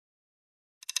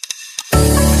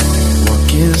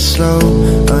slow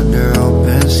under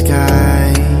open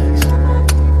skies.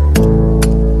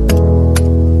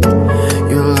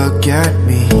 You look at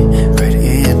me right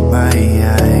in my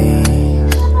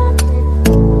eyes.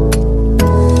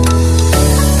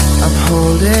 I'm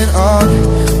holding on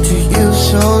to you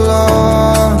so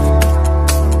long.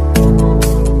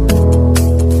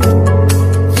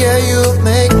 Yeah, you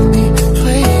make me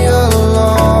play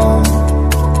along.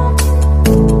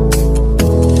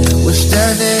 We're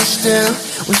standing still,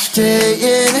 we're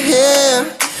staying here.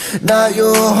 Now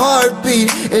your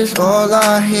heartbeat is all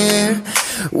I hear.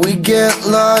 We get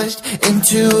lost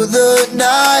into the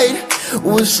night.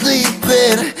 We're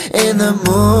sleeping in the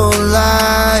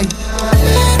moonlight.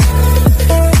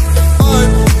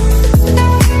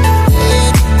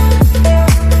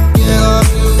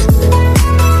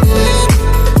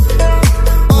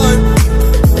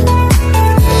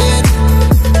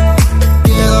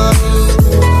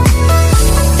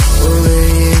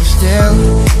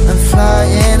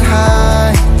 Flying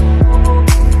high,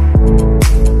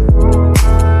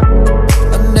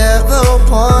 I never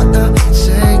wanna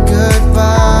say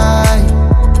goodbye.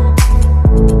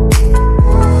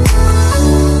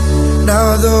 Now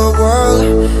the world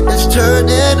is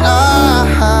turning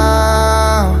out.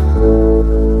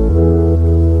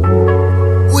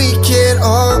 We can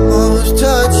almost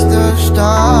touch the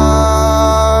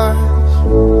stars.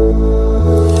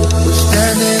 We're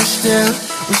standing still,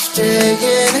 we're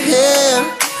staying here.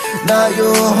 Now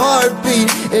your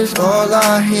heartbeat is all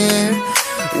I hear.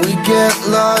 We get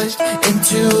lost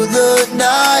into the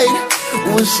night.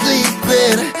 We're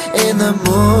sleeping in the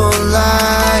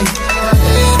moonlight.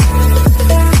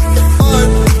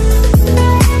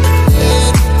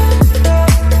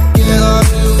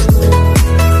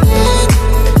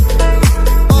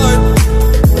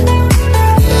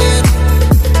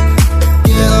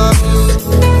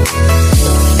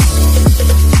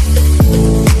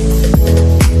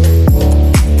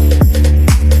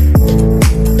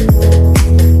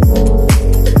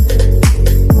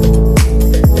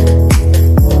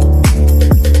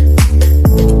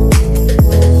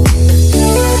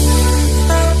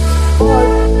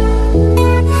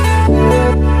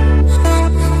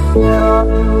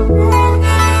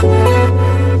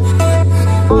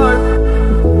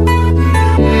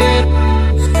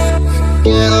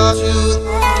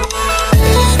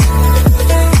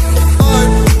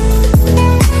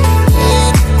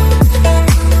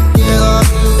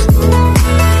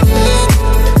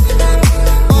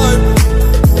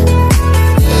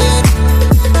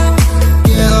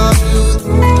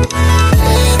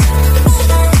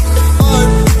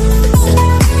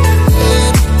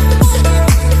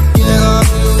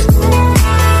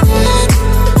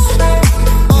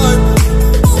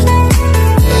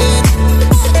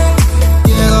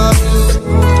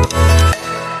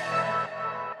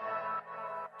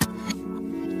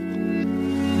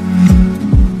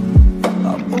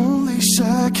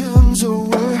 Seconds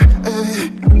away,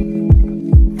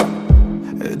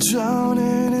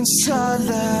 drowning in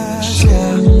silence.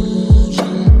 Yeah.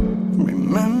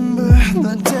 Remember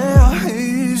the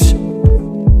days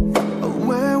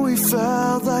where we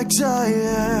felt like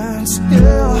giants.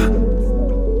 Yeah.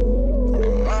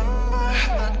 Remember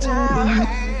the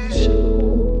days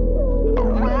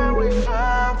where we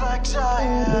felt like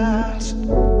giants.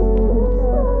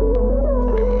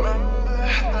 Remember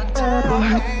the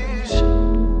days.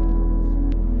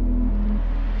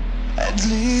 At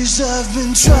least I've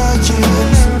been trying.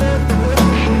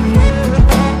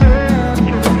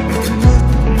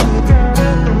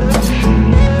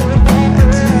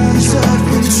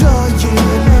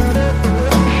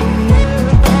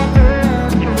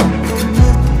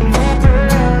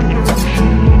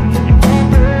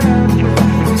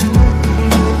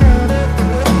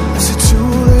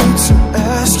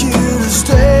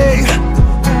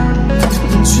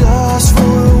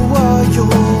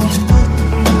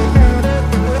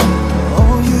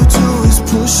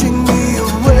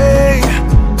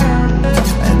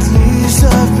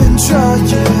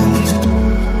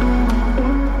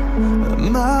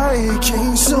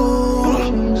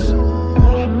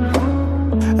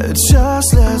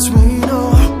 Just lets me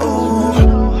know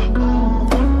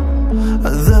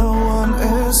the one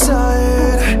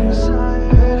inside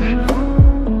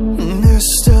is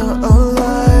still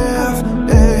alive.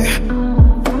 Ay.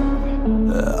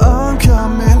 I'm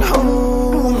coming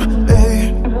home, ay.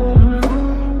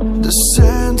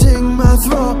 Descending my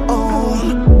throne.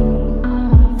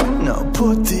 Now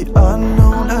put the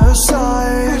unknown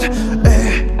aside, ay.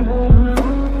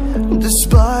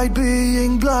 Despite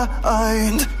being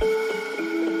blind.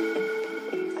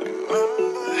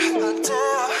 Remember the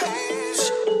days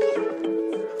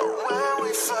where we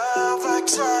felt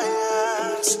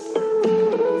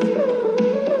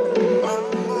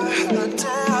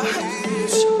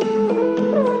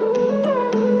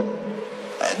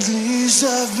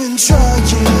trying.